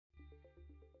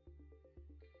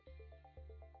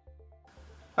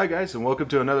Hi guys, and welcome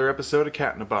to another episode of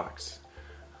Cat in a Box,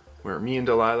 where me and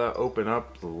Delilah open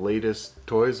up the latest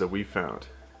toys that we found.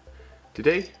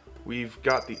 Today, we've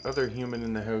got the other human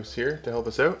in the house here to help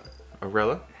us out,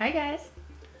 Arella. Hi guys.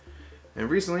 And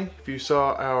recently, if you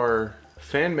saw our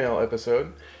fan mail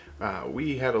episode,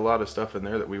 we had a lot of stuff in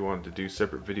there that we wanted to do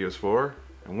separate videos for,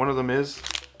 and one of them is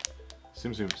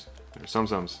Tsum Tsums, or Tsum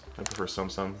Tsums. I prefer Tsum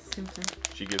Tsum.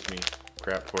 She gives me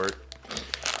crap for it.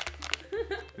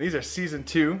 These are season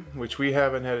 2, which we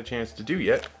haven't had a chance to do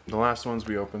yet. The last ones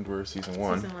we opened were season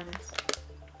 1. Season 1 is.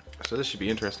 So this should be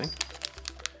interesting.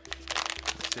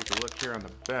 Let's take a look here on the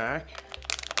back.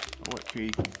 What we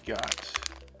got.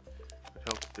 It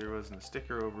helped if there wasn't a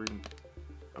sticker over it.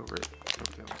 Oh, that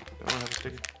one have a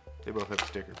sticker? They both have a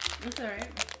sticker. That's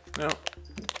alright. No.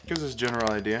 Gives us a general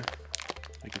idea.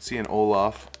 You can see an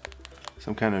Olaf.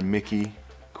 Some kind of Mickey.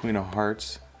 Queen of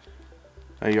Hearts.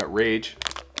 Now you got Rage.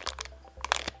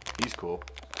 He's cool.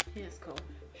 He is cool.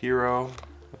 Hero.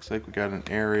 Looks like we got an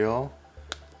Ariel.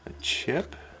 A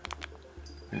Chip.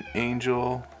 An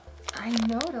Angel. I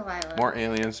know, Delilah. More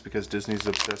aliens because Disney's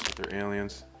obsessed with their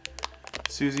aliens.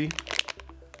 Susie.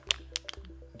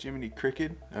 Jiminy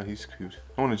Cricket. Oh, he's cute.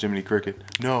 I want a Jiminy Cricket.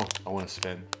 No, I want a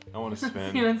Sven. I want a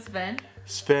Sven. You want Sven?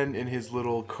 Sven in his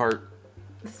little cart.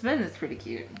 Sven is pretty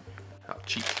cute. How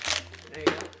cheap. There you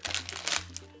go.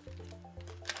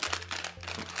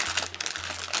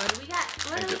 What do we got?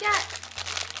 What do we got?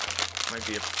 Might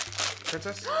be a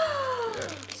princess. Yeah.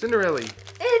 Cinderella.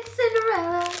 It's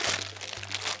Cinderella.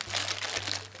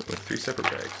 With 3 separate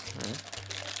bags. All right.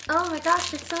 Oh my gosh,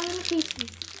 there's so many pieces.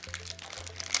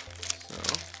 So.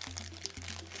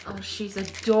 Oh, she's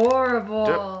adorable.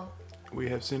 Yep. We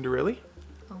have Cinderella.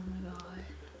 Oh my god.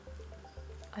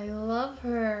 I love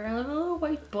her. I love her little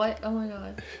white butt. Oh my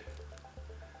god.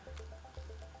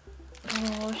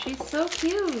 Oh, she's so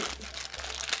cute.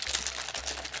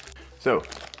 So,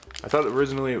 I thought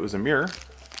originally it was a mirror,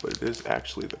 but it is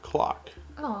actually the clock.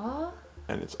 Aww.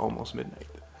 And it's almost midnight.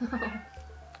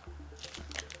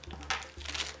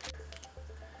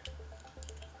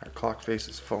 Our clock face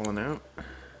is falling out.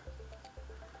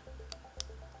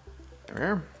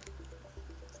 There.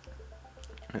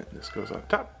 And this goes on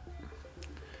top.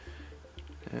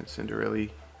 And Cinderella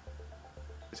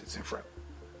is in front.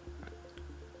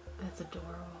 That's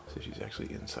adorable. So she's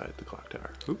actually inside the clock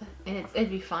tower. Oop. And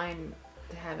it'd be fine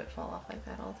to have it fall off like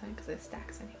that all the time because it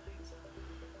stacks anyways.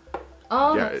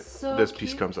 Oh, Yeah, that's so this cute.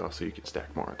 piece comes off so you can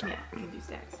stack more on top. Yeah, you can do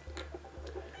stacks.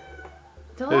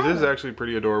 This is actually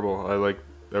pretty adorable. I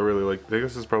really like.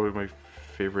 This is probably my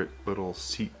favorite little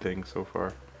seat thing so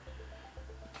far.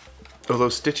 Although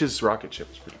Stitch's rocket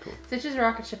ship is pretty cool. Stitch's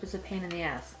rocket ship is a pain in the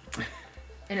ass.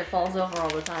 And it falls over all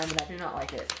the time, and I do not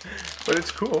like it. But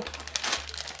it's cool.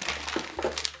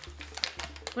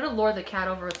 I'm gonna lure the cat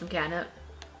over with some catnip.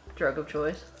 Drug of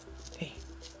choice. Hey.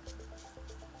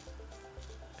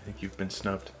 I think you've been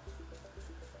snubbed.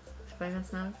 Have I been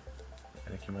snubbed? I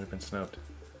think you might have been snubbed.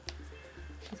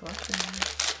 She's watching me.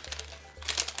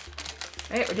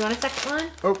 Alright, we're doing a second one.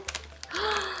 Oh!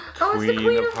 Oh, it's the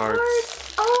Queen of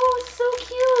Hearts. Oh, so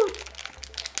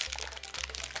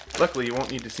cute. Luckily, you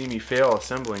won't need to see me fail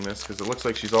assembling this because it looks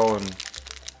like she's all in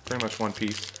pretty much one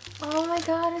piece. Oh my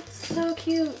god, it's so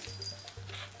cute.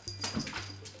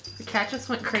 The cat just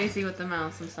went crazy with the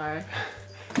mouse, I'm sorry.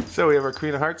 So we have our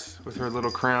Queen of Hearts with her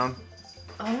little crown.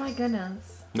 Oh my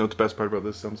goodness. You know what the best part about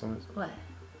this Tsum Tsum is? What?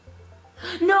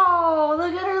 No!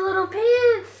 Look at her little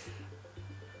pants!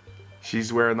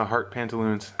 She's wearing the heart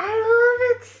pantaloons. I love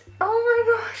it! Oh my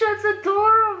gosh, that's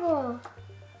adorable!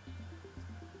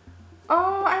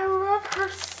 Oh, I love her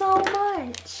so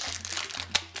much.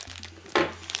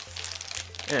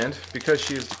 And because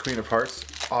she is the Queen of Hearts,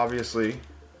 obviously,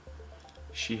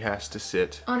 she has to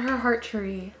sit on her heart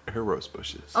tree. Her rose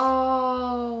bushes.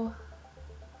 Oh.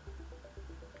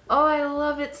 Oh, I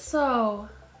love it so.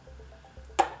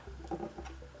 I'm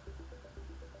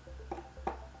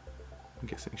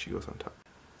guessing she goes on top.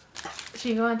 She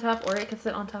can go on top, or it can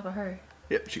sit on top of her.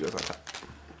 Yep, she goes on top.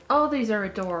 Oh, these are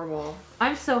adorable.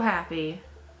 I'm so happy.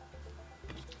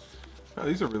 Oh,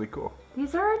 these are really cool.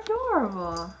 These are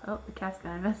adorable. Oh, the cat's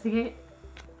gonna investigate.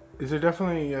 These are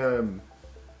definitely,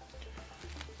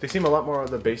 they seem a lot more,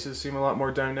 the bases seem a lot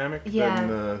more dynamic than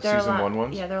the season 1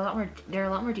 ones. Yeah, they're a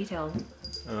lot more detailed.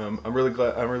 I'm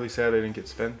really sad I didn't get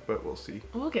Sven, but we'll see.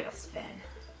 We'll get a Sven.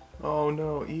 Oh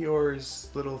no, Eeyore's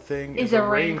little thing is a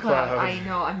rain cloud. I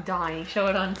know, I'm dying. Show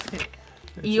it on screen.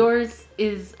 Yours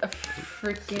is a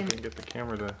freaking... I can get the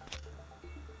camera to...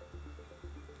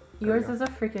 Yours is a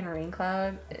freaking rain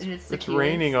cloud. And it's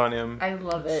raining on him. I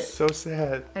love it. So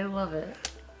sad. I love it.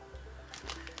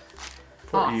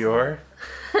 Poor Awesome. Eeyore.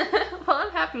 Well,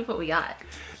 I'm happy with what we got.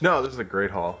 No, this is a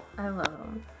great haul. I love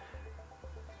them.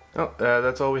 Oh,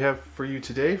 that's all we have for you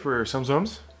today for Tsum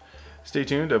Tsums. Stay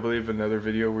tuned. I believe another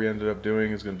video we ended up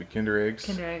doing is going to be Kinder Eggs.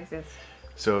 Kinder Eggs, yes.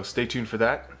 So stay tuned for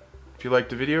that. If you liked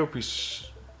the video, please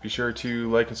be sure to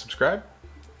like and subscribe.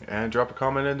 And drop a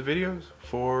comment in the videos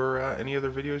for any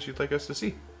other videos you'd like us to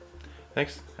see.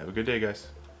 Thanks. Have a good day, guys.